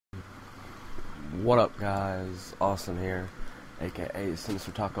What up, guys? Austin here, aka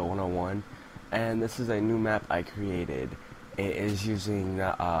Sinister Taco 101, and this is a new map I created. It is using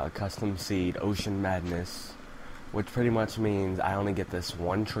custom seed Ocean Madness, which pretty much means I only get this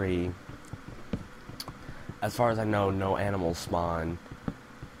one tree. As far as I know, no animals spawn.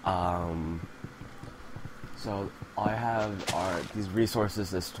 So all I have are these resources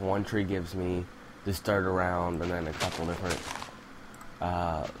this one tree gives me, this dirt around, and then a couple different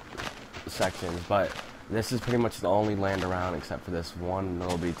sections, but this is pretty much the only land around except for this one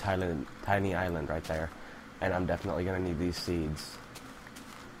little bitty tiny island right there, and I'm definitely gonna need these seeds.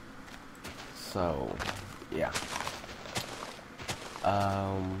 So yeah,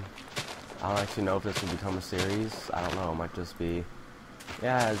 I don't actually know if this will become a series. I don't know, it might just be,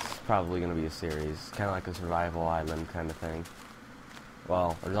 yeah, it's probably gonna be a series, kind of like a survival island kind of thing.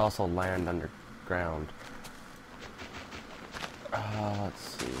 Well, there's also land underground. Let's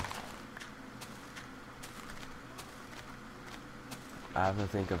see. I have to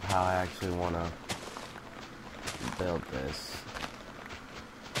think of how I actually want to build this.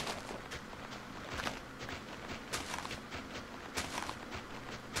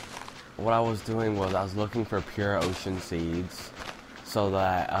 What I was doing was I was looking for pure ocean seeds so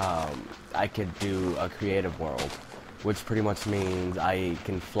that I could do a creative world, which pretty much means I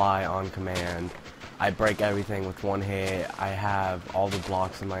can fly on command. I break everything with one hit. I have all the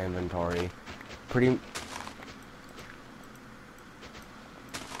blocks in my inventory.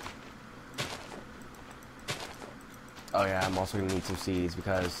 Oh yeah, I'm also gonna need some seeds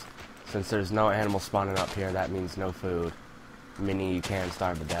because since there's no animals spawning up here, that means no food, meaning you can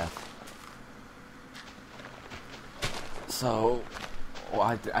starve to death. So, well,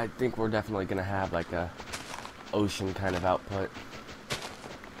 I think we're definitely gonna have like a ocean kind of output.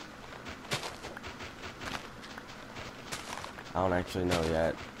 I don't actually know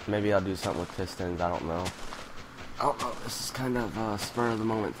yet. Maybe I'll do something with pistons. I don't know. I don't know. This is kind of a spur of the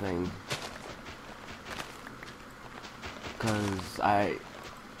moment thing. Because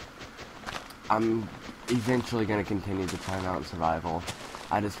I'm eventually going to continue to try Mountain Survival.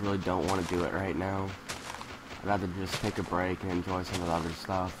 I just really don't want to do it right now. I'd rather just take a break and enjoy some of the other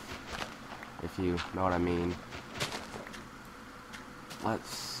stuff, if you know what I mean.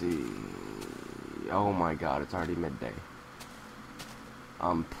 Let's see. Oh my god, it's already midday.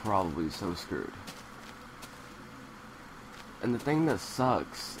 I'm probably so screwed. And the thing that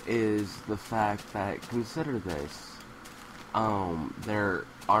sucks is the fact that, consider this. There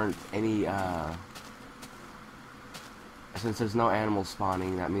aren't any, since there's no animals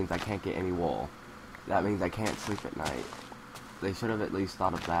spawning, that means I can't get any wool. That means I can't sleep at night. They should have at least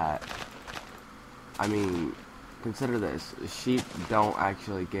thought of that. I mean, consider this. Sheep don't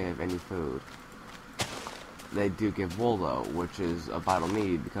actually give any food. They do give wool, though, which is a vital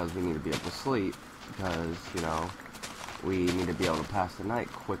need because we need to be able to sleep, because, you know, we need to be able to pass the night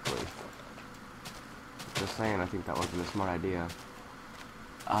quickly. Just saying, I think that wasn't a smart idea.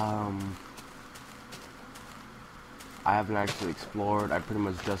 I haven't actually explored. I pretty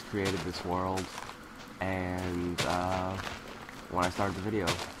much just created this world, and when I started the video,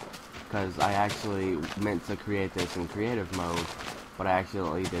 because I actually meant to create this in creative mode, but I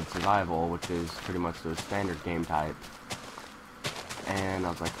actually did survival, which is pretty much the standard game type, and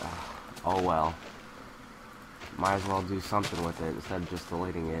I was like, oh well, might as well do something with it instead of just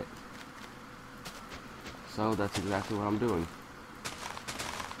deleting it. So that's exactly what I'm doing.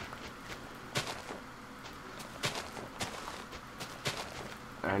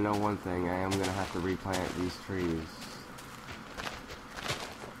 I know one thing, I am going to have to replant these trees.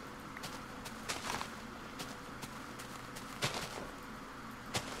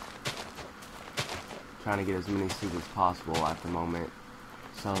 Trying to get as many seeds as possible at the moment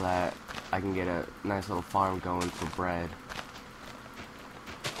so that I can get a nice little farm going for bread.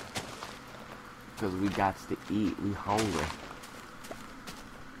 Because we got to eat, we hungry.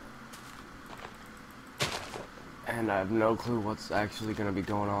 And I have no clue what's actually going to be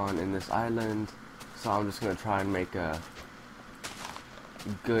going on in this island, so I'm just going to try and make a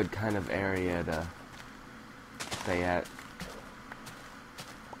good kind of area to stay at.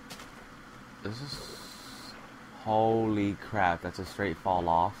 This is... Holy crap, that's a straight fall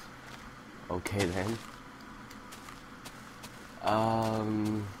off. Okay then.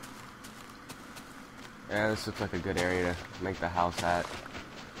 Yeah, this looks like a good area to make the house at.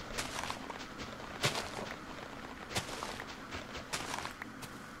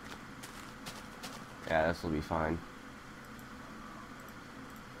 Yeah, this will be fine.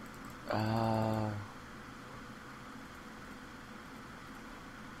 I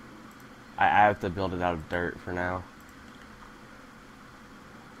have to build it out of dirt for now.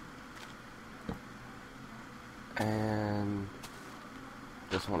 And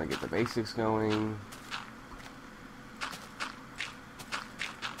just want to get the basics going.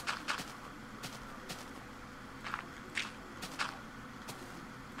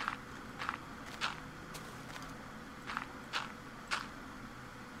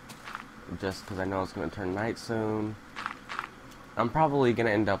 Just because I know it's going to turn night soon. I'm probably going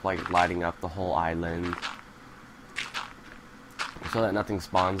to end up like lighting up the whole island so that nothing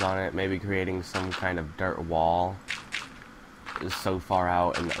spawns on it. Maybe creating some kind of dirt wall is so far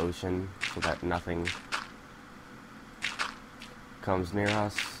out in the ocean so that nothing comes near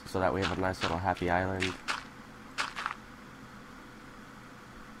us, so that we have a nice little happy island.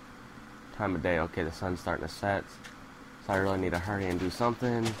 Time of day, okay, the sun's starting to set, so I really need to hurry and do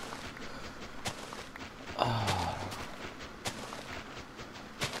something.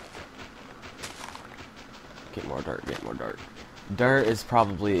 Get more dirt, get more dirt. Dirt is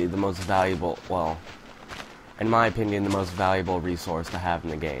probably the most valuable, well, in my opinion, the most valuable resource to have in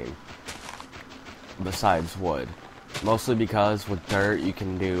the game, besides wood. Mostly because with dirt you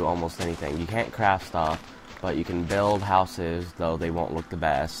can do almost anything. You can't craft stuff, but you can build houses, though they won't look the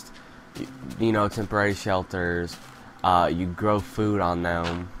best. You know, temporary shelters. You grow food on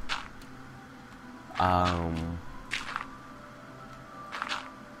them.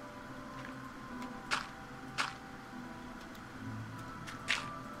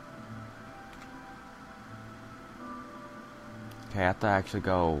 Okay, I have to actually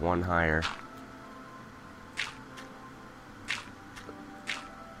go one higher.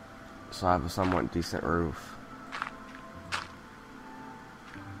 So I have a somewhat decent roof.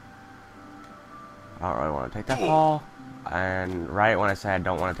 I don't really want to take that fall. And right when I say I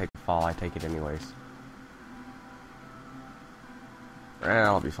don't want to take the fall, I take it anyways. And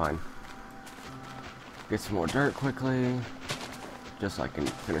I'll be fine. Get some more dirt quickly, just so I can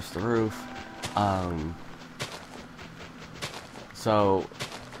finish the roof. So,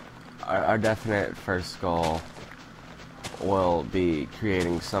 our definite first goal will be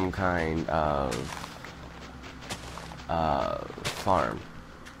creating some kind of farm.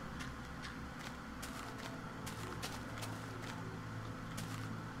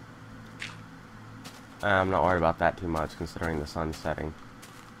 I'm not worried about that too much, considering the sun's setting.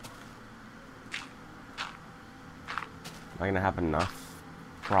 Am I gonna have enough?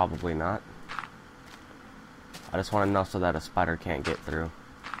 Probably not. I just want enough so that a spider can't get through.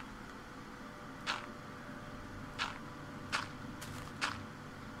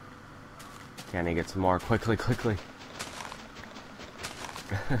 Can I get some more? Quickly, quickly.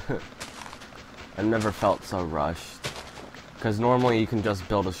 I've never felt so rushed. Because normally you can just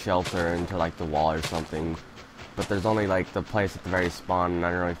build a shelter into like the wall or something. But there's only like the place at the very spawn, and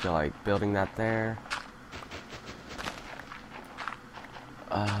I don't really feel like building that there.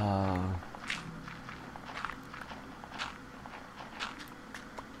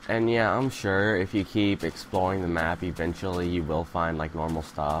 And yeah, I'm sure if you keep exploring the map, eventually you will find like normal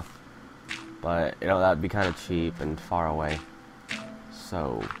stuff. But, you know, that'd be kind of cheap and far away.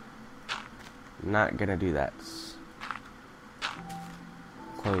 So, not gonna do that.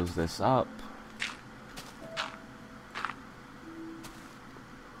 Close this up.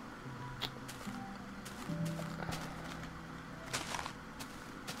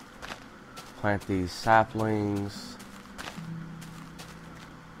 Plant these saplings.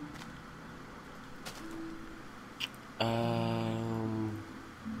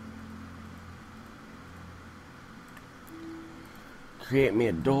 Create me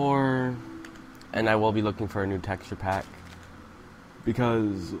a door, and I will be looking for a new texture pack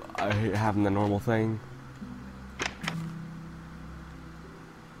because I hate having the normal thing.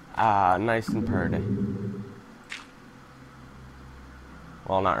 Nice and pretty.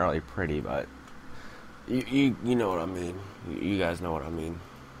 Well, not really pretty, but you know what I mean. You guys know what I mean.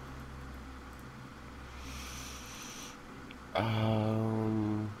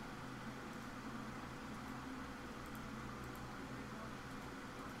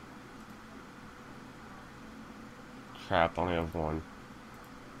 Crap, I only have one.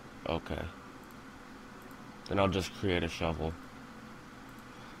 Okay. Then I'll just create a shovel.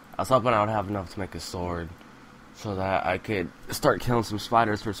 I was hoping I would have enough to make a sword, so that I could start killing some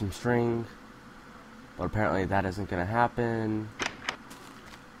spiders for some string. But apparently that isn't gonna happen.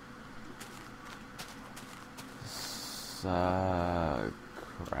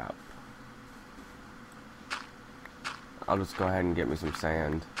 Crap. I'll just go ahead and get me some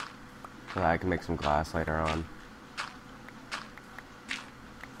sand, so that I can make some glass later on.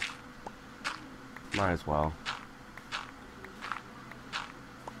 Might as well.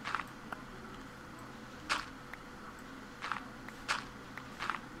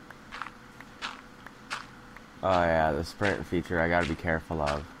 Oh yeah, the sprint feature I gotta be careful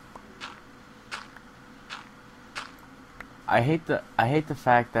of. I hate the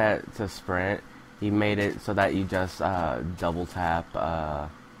fact that to sprint he made it so that you just double tap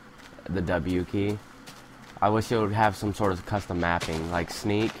the W key. I wish it would have some sort of custom mapping, like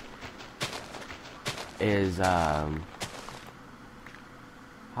sneak is hi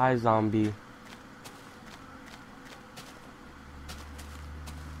zombie.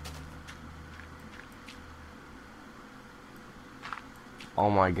 Oh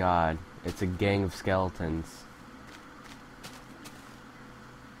my god, it's a gang of skeletons.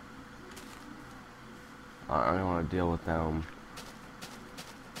 I don't want to deal with them.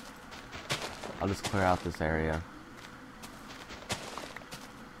 I'll just clear out this area.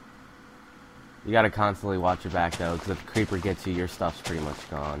 You gotta constantly watch your back though, because if the creeper gets you, your stuff's pretty much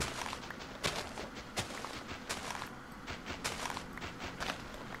gone.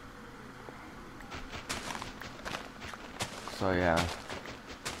 So yeah.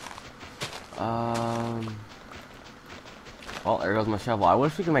 Well, there goes my shovel. I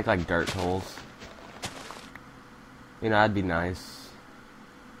wish we could make like dirt tools. You know, that'd be nice.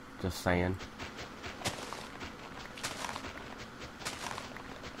 Just saying.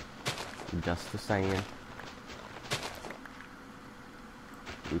 Just saying.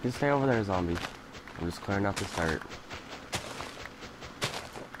 You can stay over there, zombie. I'm just clearing out this dirt.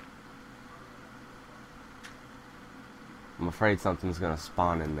 I'm afraid something's gonna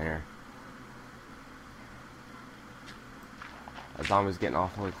spawn in there. That zombie's getting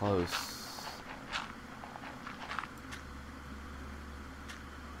awfully close.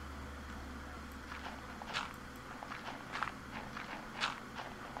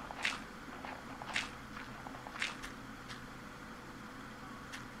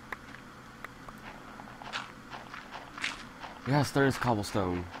 Yes, there is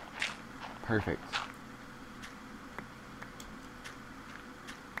cobblestone. Perfect.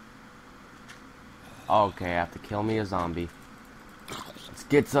 Okay, I have to kill me a zombie. Let's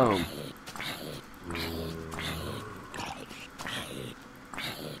get some.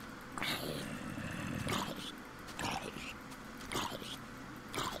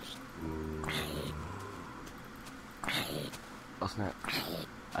 Oh snap.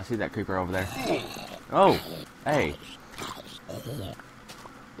 I see that creeper over there. Oh, hey.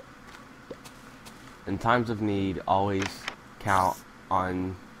 In times of need, always count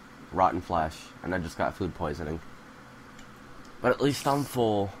on rotten flesh. And I just got food poisoning. But at least I'm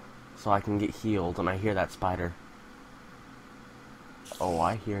full, so I can get healed when I hear that spider. Oh,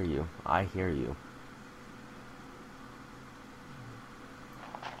 I hear you. I hear you.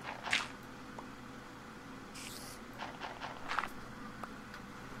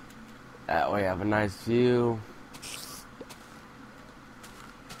 That way I have a nice view.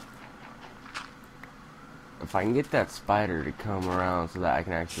 If I can get that spider to come around so that I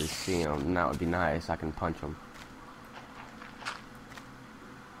can actually see him, then that would be nice. I can punch him.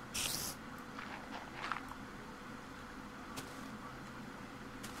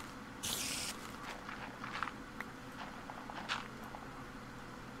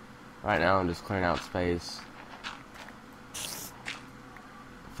 Right now I'm just clearing out space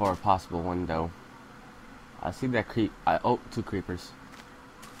for a possible window. I see that oh, two creepers.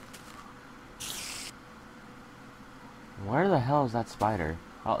 Where the hell is that spider?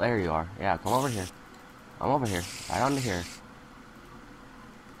 Oh, there you are. Yeah, come over here. I'm over here. Right onto here.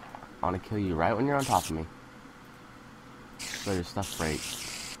 I want to kill you right when you're on top of me. So your stuff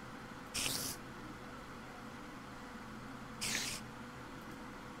breaks.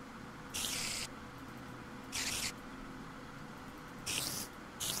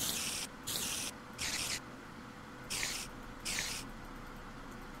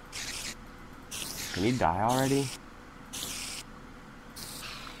 Can you die already?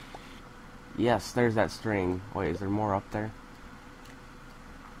 Yes, there's that string. Wait, is there more up there?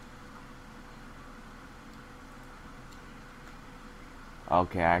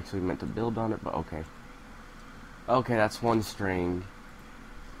 Okay, I actually meant to build on it, but okay. Okay, that's one string.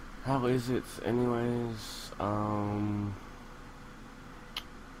 How is it anyways?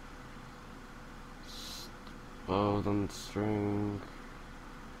 Golden string.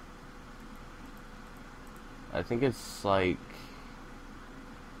 I think it's like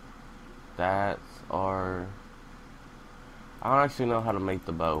that, or I don't actually know how to make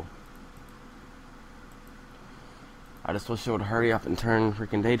the bow. I just wish it would hurry up and turn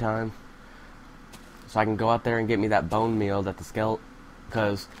freaking daytime so I can go out there and get me that bone meal that the skeleton,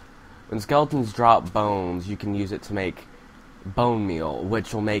 because when skeletons drop bones, you can use it to make bone meal,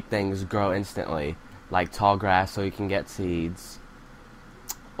 which will make things grow instantly, like tall grass so you can get seeds,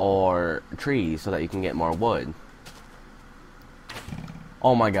 or trees so that you can get more wood.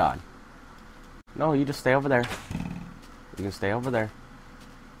 Oh my god. No, you just stay over there. You can stay over there.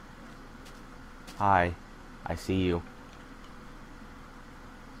 Hi. I see you.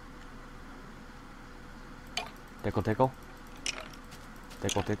 Tickle, tickle.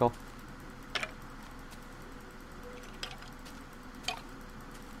 Tickle, tickle.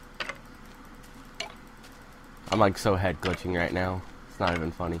 I'm like so head glitching right now. It's not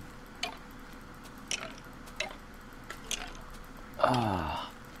even funny.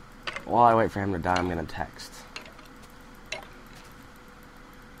 While I wait for him to die, I'm gonna text.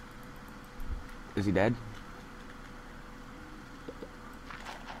 Is he dead?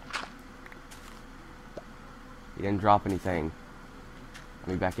 He didn't drop anything. Let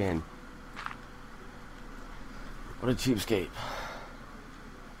me back in. What a cheapskate.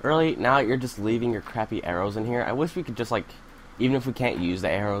 Really? Now you're just leaving your crappy arrows in here? I wish we could just, like, even if we can't use the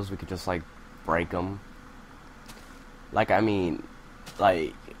arrows, we could just, like, break them. Like, I mean,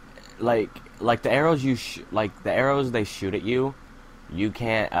 like the arrows the arrows they shoot at you, you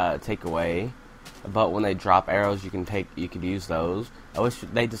can't, take away. But when they drop arrows, you could use those. I wish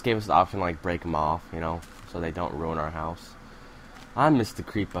they just gave us the option, like, break them off, you know, so they don't ruin our house. I miss the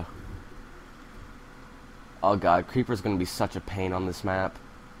creeper. Oh god, creeper's gonna be such a pain on this map.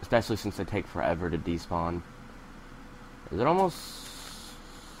 Especially since they take forever to despawn. Is it almost...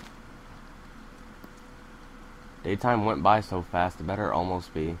 Daytime went by so fast, it better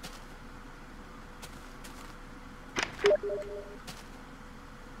almost be.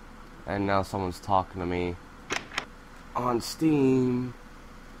 And now someone's talking to me on Steam.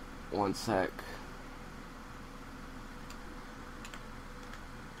 One sec.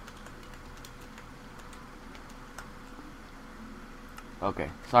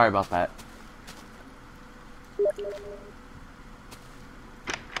 Okay, sorry about that.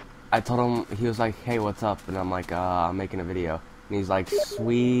 I told him, he was like, hey, what's up? And I'm like, I'm making a video. And he's like,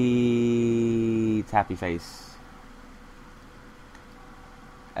 sweet happy face.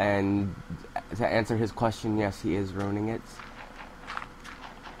 And to answer his question, yes, he is ruining it.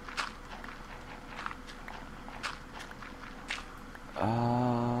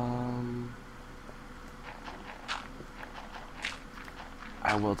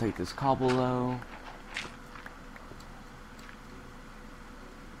 I will take this cobble though.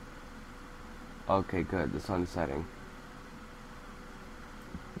 Okay, good. The sun's setting.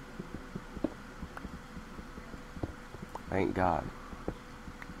 Thank God.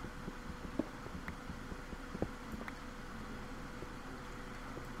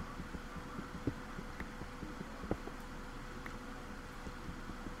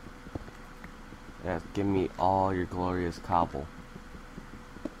 Yes, give me all your glorious cobble.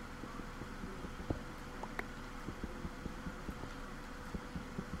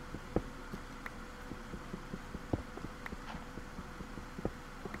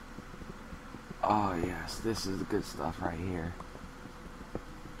 Oh yes, this is the good stuff right here.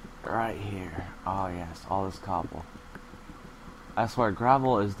 Right here. Oh yes, all this cobble. I swear,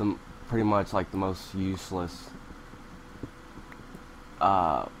 gravel is pretty much like the most useless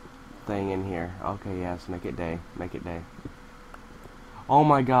thing in here. Okay, yes, make it day. Make it day. Oh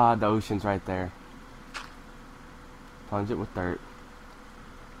my god, the ocean's right there. Plunge it with dirt.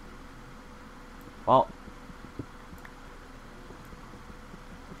 Well.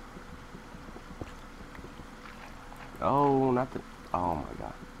 Oh, not the... Oh my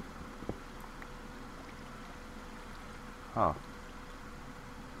god. Huh.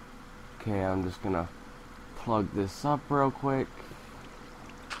 Okay, I'm just gonna plug this up real quick.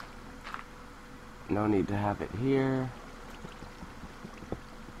 No need to have it here.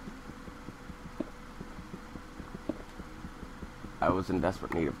 I was in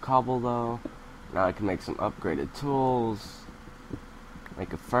desperate need of cobble though. Now I can make some upgraded tools,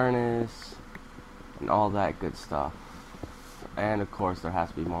 make a furnace, and all that good stuff. And of course there has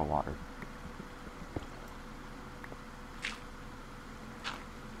to be more water.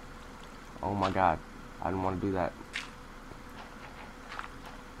 Oh my god, I didn't want to do that.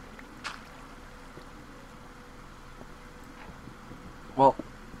 Well,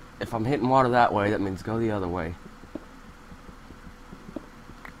 if I'm hitting water that way, that means go the other way.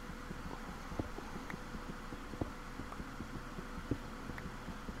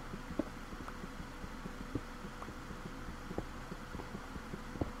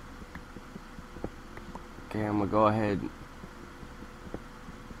 Okay, I'm gonna go ahead,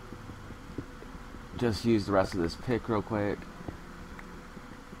 just use the rest of this pick real quick.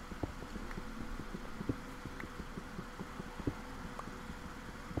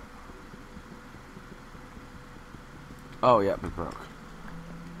 Oh, yep, it broke.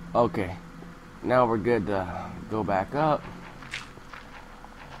 Okay, now we're good to go back up.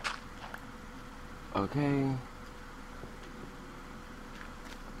 Okay.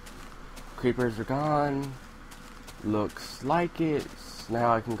 Creepers are gone. Looks like it.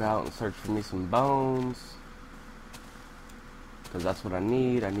 Now I can go out and search for me some bones. Because that's what I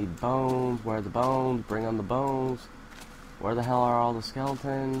need. I need bones. Where are the bones? Bring on the bones. Where the hell are all the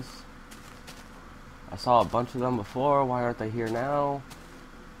skeletons? I saw a bunch of them before. Why aren't they here now?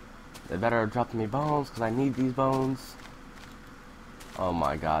 They better have dropped me bones because I need these bones. Oh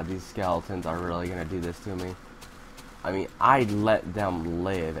my god, these skeletons are really going to do this to me. I mean, I let them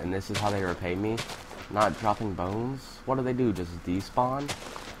live, and this is how they repay me? Not dropping bones? What do they do, just despawn?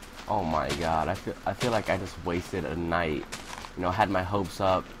 Oh my god, I feel like I just wasted a night. You know, had my hopes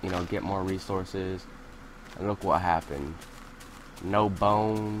up, you know, get more resources. And look what happened. No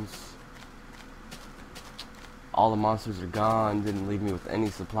bones. All the monsters are gone, didn't leave me with any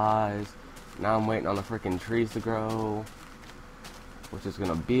supplies. Now I'm waiting on the freaking trees to grow. Which is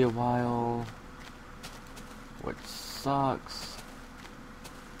gonna be a while. Which sucks.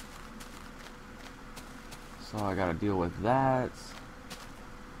 So I gotta deal with that.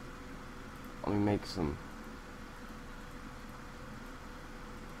 Let me make some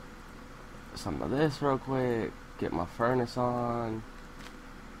of this real quick. Get my furnace on.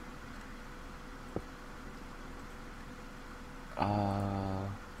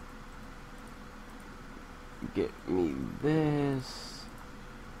 Get me this.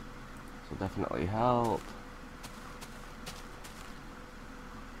 This will definitely help.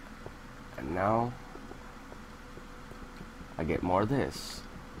 And now I get more of this.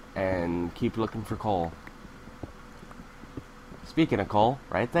 And keep looking for coal. Speaking of coal,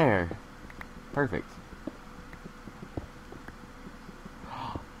 right there. Perfect.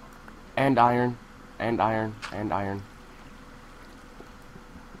 And iron. And iron. And iron.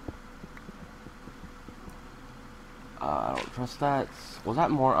 I don't trust that. Was that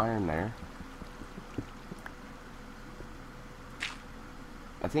more iron there?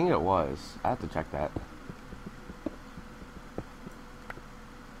 I think it was. I have to check that.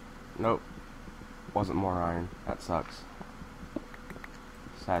 Nope. Wasn't more iron. That sucks.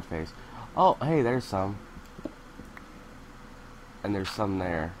 Sad face. Oh, hey, there's some. And there's some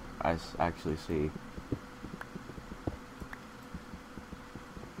there. I actually see.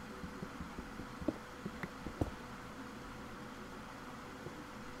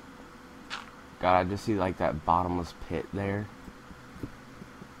 God, I just see like that bottomless pit there.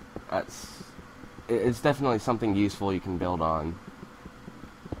 It's definitely something useful you can build on.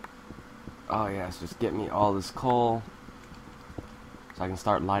 Oh yes, just get me all this coal so I can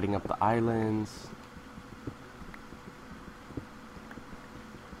start lighting up the islands.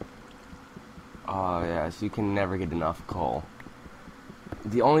 Oh yes, you can never get enough coal.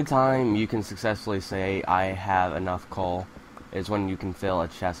 The only time you can successfully say I have enough coal is when you can fill a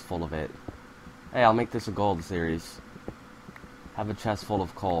chest full of it. Hey, I'll make this a gold series. Have a chest full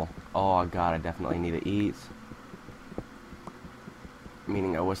of coal. Oh god, I definitely need to eat.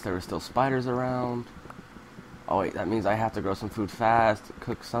 Meaning I wish there were still spiders around. Oh wait, that means I have to grow some food fast,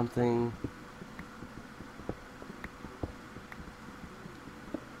 cook something.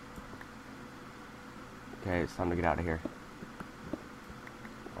 Okay, it's time to get out of here.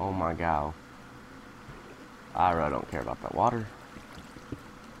 Oh my god. I really don't care about that water.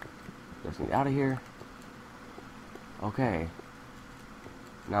 Just get out of here. Okay.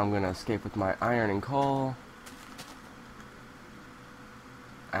 Now I'm gonna escape with my iron and coal.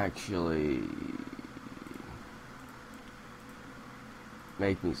 Actually,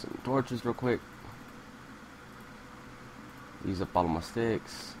 make me some torches real quick. Use up all of my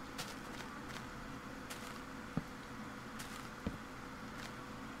sticks.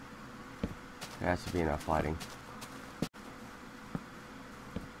 That should be enough lighting.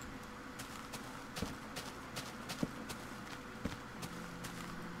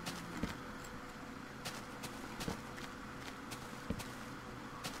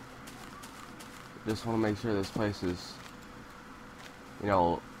 Just want to make sure this place is, you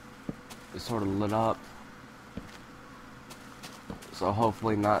know, is sort of lit up. So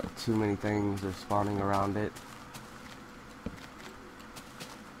hopefully not too many things are spawning around it.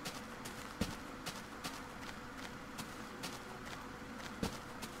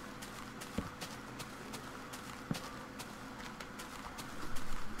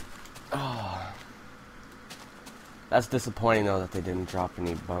 Oh. That's disappointing though that they didn't drop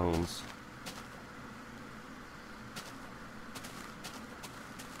any bones.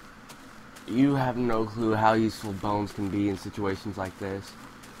 You have no clue how useful bones can be in situations like this.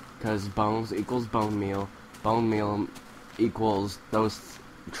 Because bones equals bone meal. Bone meal equals those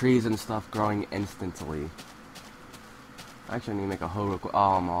trees and stuff growing instantly. Actually, I need to make a hoe real quick.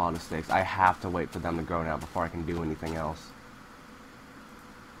 Oh, I'm all out of sticks. I have to wait for them to grow now before I can do anything else.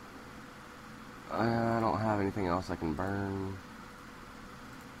 I don't have anything else I can burn.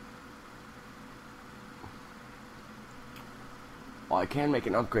 Well, I can make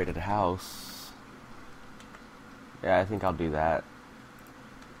an upgraded house. Yeah, I think I'll do that.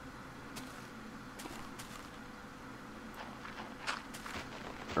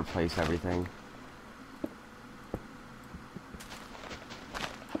 Replace everything.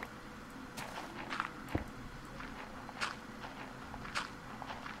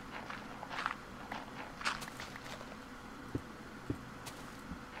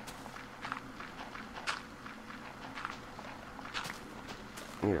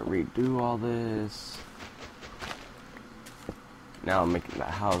 Need to redo all this. Now I'm making the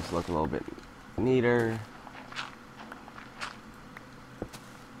house look a little bit neater.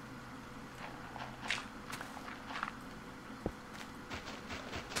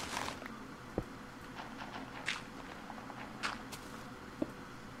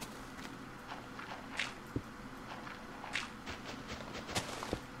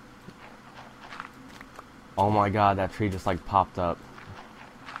 Oh my god, that tree just like popped up.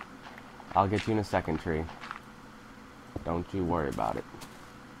 I'll get you in a second, tree. Don't you worry about it.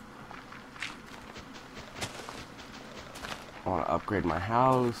 I want to upgrade my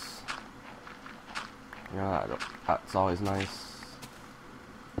house. You know, that's always nice.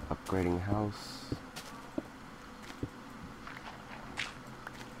 Upgrading house.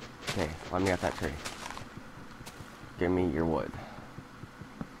 Okay, let me get that tree. Give me your wood.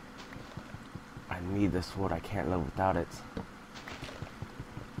 I need this wood. I can't live without it.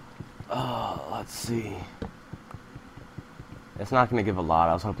 Oh, let's see. It's not going to give a lot.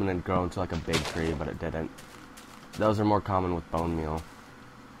 I was hoping it'd grow into like a big tree, but it didn't. Those are more common with bone meal.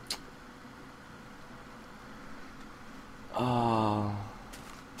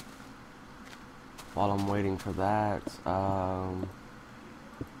 While I'm waiting for that,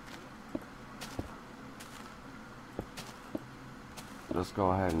 let's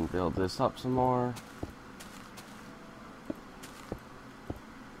go ahead and build this up some more.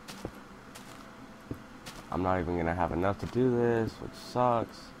 I'm not even gonna have enough to do this, which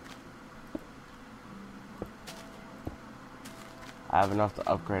sucks. I have enough to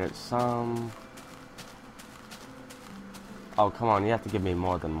upgrade it some. Oh, come on, you have to give me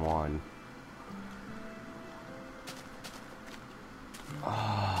more than one.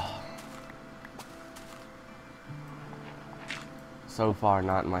 So far,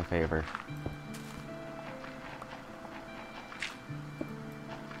 not in my favor.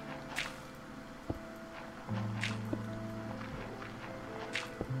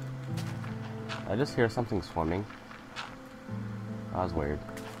 I just hear something swimming. That was weird.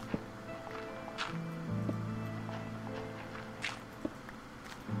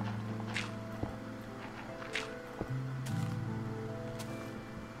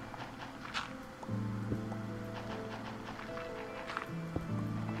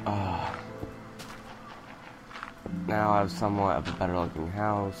 Now I have somewhat of a better looking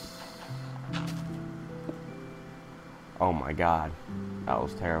house. Oh my god, that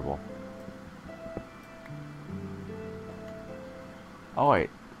was terrible. Oh wait,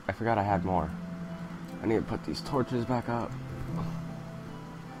 I forgot I had more. I need to put these torches back up.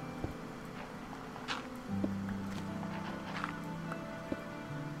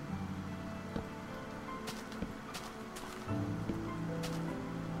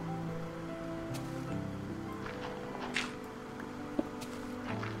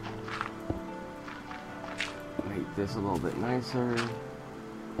 Make this a little bit nicer.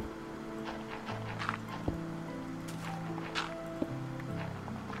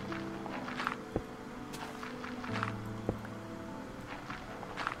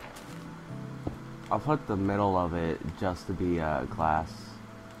 I'll put the middle of it just to be glass.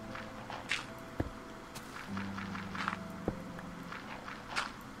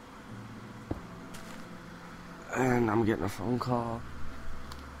 And I'm getting a phone call.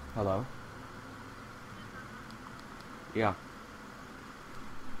 Hello? Yeah.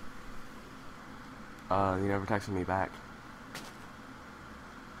 You never texted me back.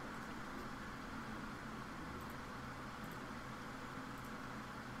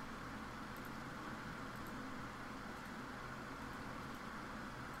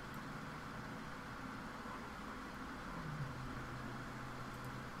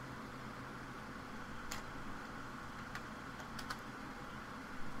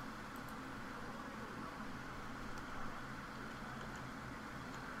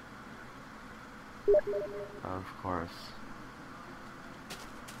 Of course.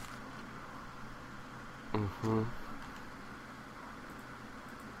 Mm-hmm.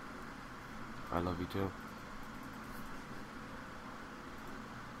 I love you too.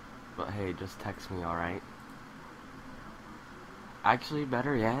 But hey, just text me, alright? Actually,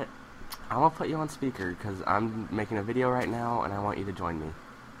 better yet, I'm gonna put you on speaker because I'm making a video right now and I want you to join me.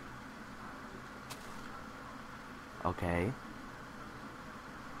 Okay.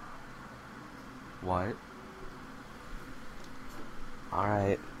 What?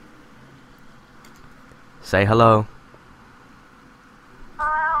 Alright. Say hello.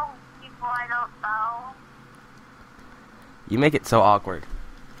 Hello, people I don't know. You make it so awkward.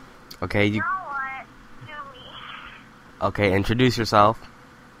 Okay, You you. know what? Do me. Okay, introduce yourself.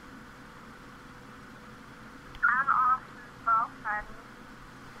 I'm Austin's girlfriend.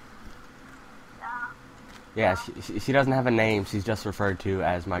 Yeah. Yeah, she doesn't have a name. She's just referred to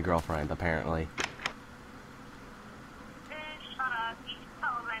as my girlfriend, apparently. Shut up. You should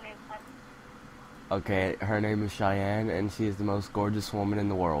tell my name then. Okay, her name is Cheyenne, and she is the most gorgeous woman in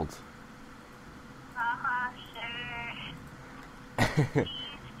the world. Sure. He's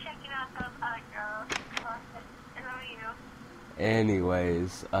checking out those other girls. And who are you?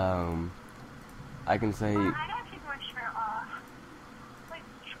 Anyways, I can say. Well, I gotta take my shirt off. It's like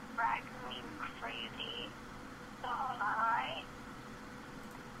dragging me crazy. So hold on, alright?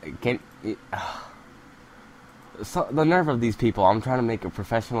 Can so the nerve of these people. I'm trying to make a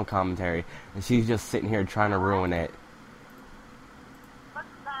professional commentary, and she's just sitting here trying to ruin it. What's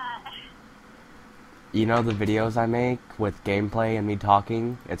that? You know the videos I make with gameplay and me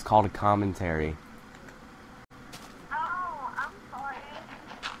talking? It's called a commentary. Oh, I'm sorry.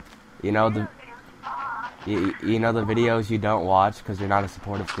 You know the you know the videos you don't watch because you're not a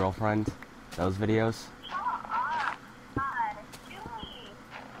supportive girlfriend? Those videos? Shut up. God, Julie.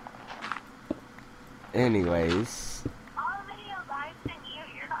 Anyways, All the videos I sent you,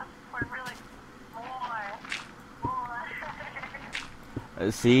 you're not supporting really more.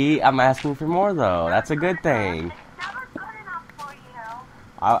 see, I'm asking for more though. That's a good thing. It's never good enough for you.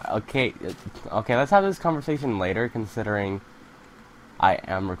 Okay, let's have this conversation later, considering I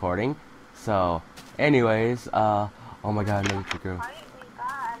am recording. So, anyways, oh my god, nature grew. Quietly,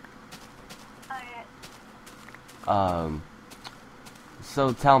 God. Okay.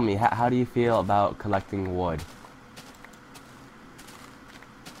 So tell me, how do you feel about collecting wood?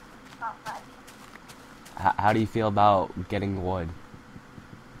 Not much. How do you feel about getting wood?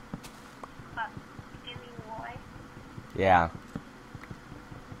 But giving away. Yeah.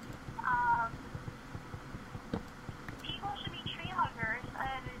 People should be tree huggers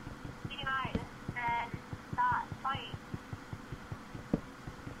and be nice and not fight.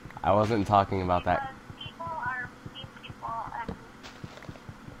 I wasn't talking about that. Because people are mean people and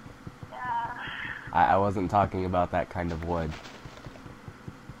yeah. I wasn't talking about that kind of wood.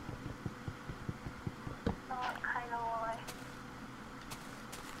 So what kind of way?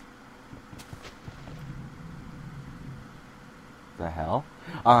 The hell?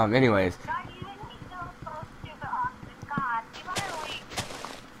 Anyways. God, you make me feel so stupid, Austin. God, you better leave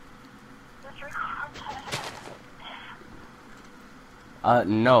this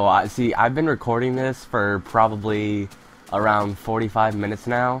recording. No, see, I've been recording this for probably around 45 minutes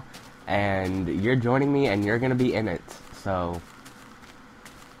now, and you're joining me and you're gonna be in it, so.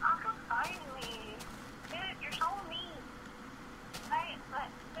 How come find me? Dude, you're so mean. Right, but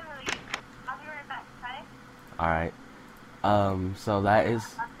literally, I'll be right back, okay? Alright. So that is.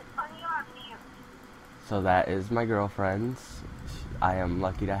 I'll put you on mute. So that is my girlfriend. I am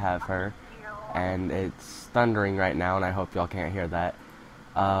lucky to have her. And it's thundering right now, and I hope y'all can't hear that.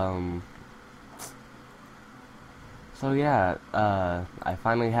 So yeah, I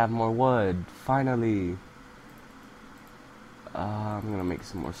finally have more wood. Finally. I'm gonna make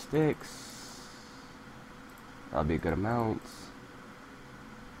some more sticks. That'll be a good amount.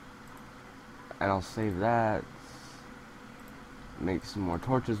 And I'll save that. Make some more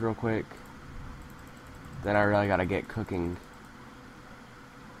torches real quick. Then I really gotta get cooking.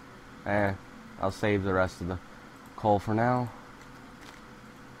 I'll save the rest of the coal for now,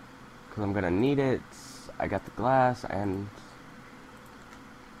 because I'm gonna need it. I got the glass and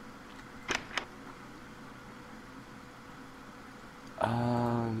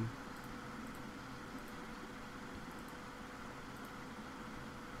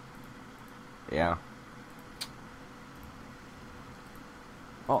yeah.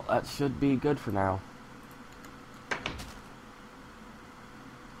 Well, that should be good for now.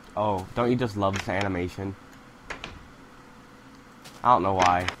 Oh, don't you just love this animation? I don't know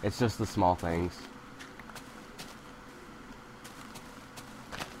why. It's just the small things.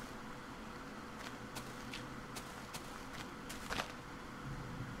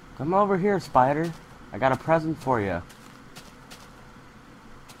 Come over here, spider. I got a present for you.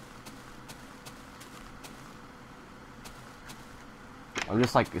 I'm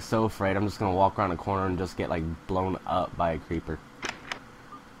just like so afraid. I'm just gonna walk around the corner and just get like blown up by a creeper.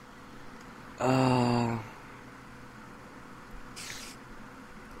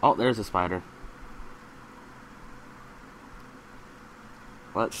 Oh, there's a spider.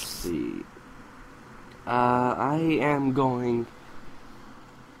 Let's see. I am going.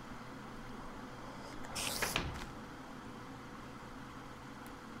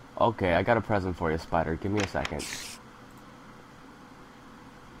 Okay, I got a present for you, spider. Give me a second.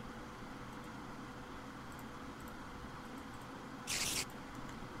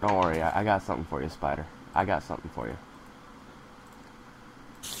 Don't worry, I got something for you, spider. I got something for you.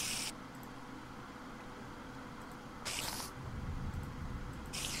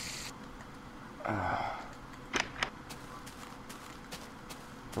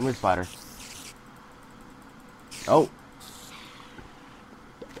 Come here, spider. Oh!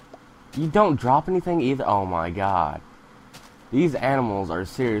 You don't drop anything either? Oh my god. These animals are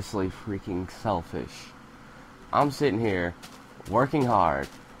seriously freaking selfish. I'm sitting here, working hard,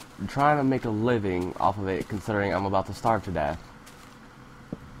 trying to make a living off of it, considering I'm about to starve to death.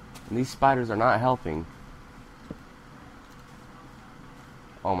 And these spiders are not helping.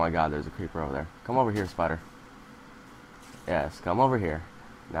 Oh my god, there's a creeper over there. Come over here, spider. Yes, come over here.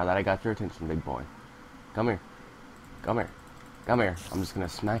 Now that I got your attention, big boy. Come here. Come here. Come here. I'm just gonna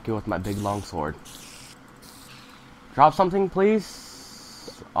smack you with my big long sword. Drop something, please.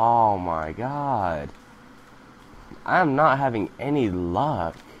 Oh my god. I am not having any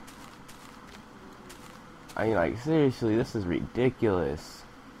luck. I mean, like, seriously, this is ridiculous.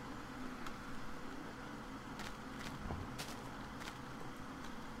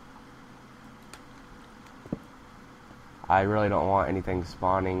 I really don't want anything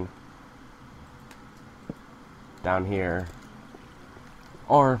spawning down here.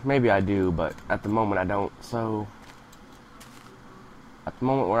 Or maybe I do, but at the moment I don't, so at the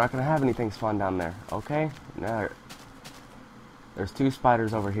moment we're not going to have anything spawn down there, okay? Now, there's 2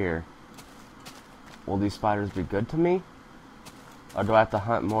 spiders over here. Will these spiders be good to me? Or do I have to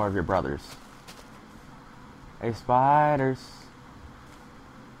hunt more of your brothers? Hey, spiders.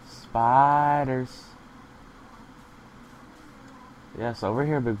 Spiders. Yes, over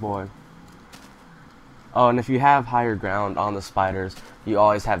here, big boy. Oh, and if you have higher ground on the spiders, you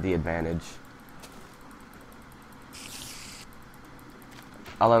always have the advantage.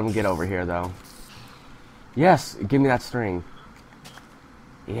 I'll let them get over here, though. Yes, give me that string.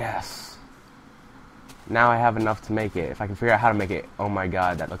 Yes. Now I have enough to make it. If I can figure out how to make it. Oh my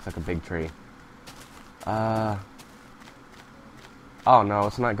god, that looks like a big tree. Oh no,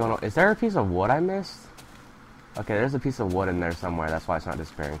 it's not going on. Is there a piece of wood I missed? Okay, there's a piece of wood in there somewhere. That's why it's not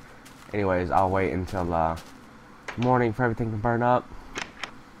disappearing. Anyways, I'll wait until morning for everything to burn up.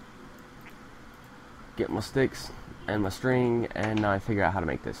 Get my sticks and my string, and I figure out how to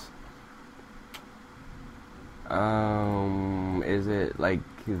make this. Is it like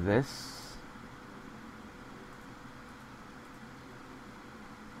this?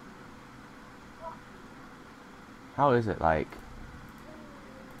 How is it like?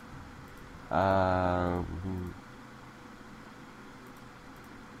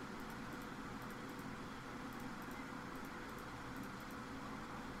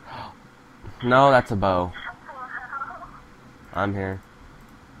 No, that's a bow. I'm here.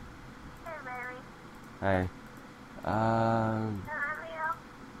 Hey, baby. Hey.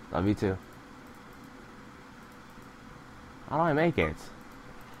 Love you too. How do I make it?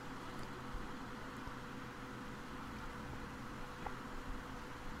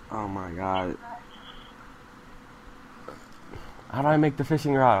 Oh my god. How do I make the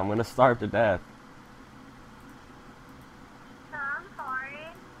fishing rod? I'm gonna starve to death. I'm sorry.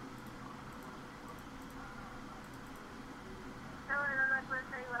 No, I'm not going to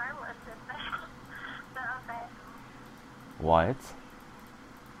tell you what I was to say. But okay. What?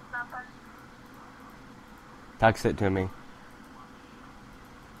 Nothing. Text it to me.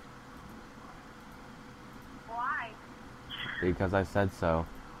 Why? Because I said so.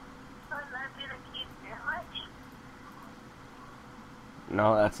 Was that gonna keep damage?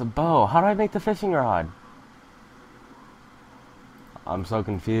 No, that's a bow. How do I make the fishing rod? I'm so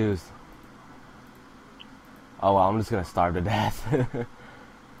confused. Oh well, I'm just gonna starve to death.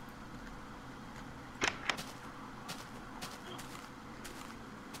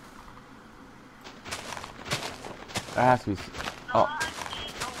 There has to be. Oh,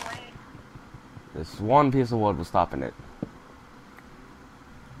 this one piece of wood was stopping it.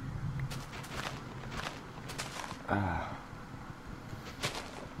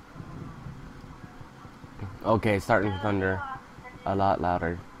 Okay, it's starting to thunder a lot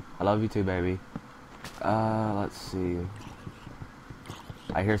louder. I love you too, baby. Let's see.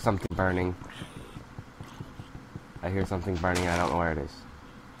 I hear something burning. I hear something burning. I don't know where it is.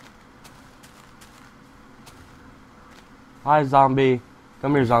 Hi, zombie.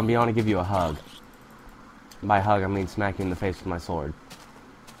 Come here, zombie. I want to give you a hug. By hug, I mean smack you in the face with my sword.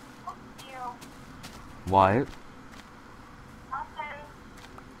 You. What? Nothing.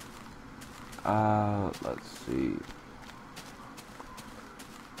 Let's see.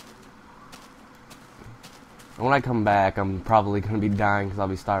 When I come back, I'm probably going to be dying because I'll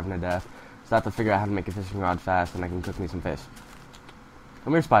be starving to death. So I have to figure out how to make a fishing rod fast and I can cook me some fish.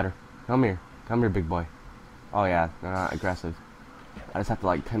 Come here, spider. Come here. Come here, big boy. Oh yeah, they're not aggressive. I just have to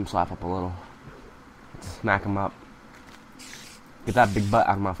like pin slap up a little. Smack him up. Get that big butt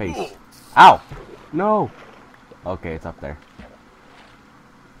out of my face. Ow! No! Okay, it's up there.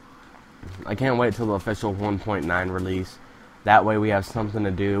 I can't wait till the official 1.9 release. That way we have something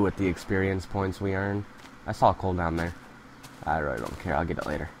to do with the experience points we earn. I saw a coal down there. I really don't care. I'll get it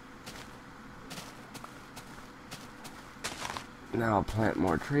later. Now I'll plant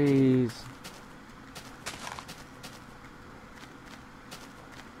more trees.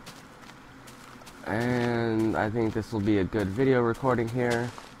 And I think this will be a good video recording here.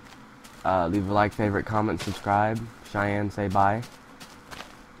 Leave a like, favorite, comment, subscribe. Cheyenne, say bye.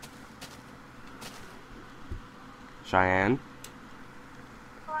 Cheyenne,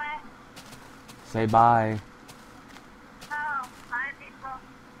 What? say bye. Oh, bye, people.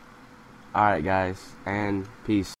 Alright guys, and peace.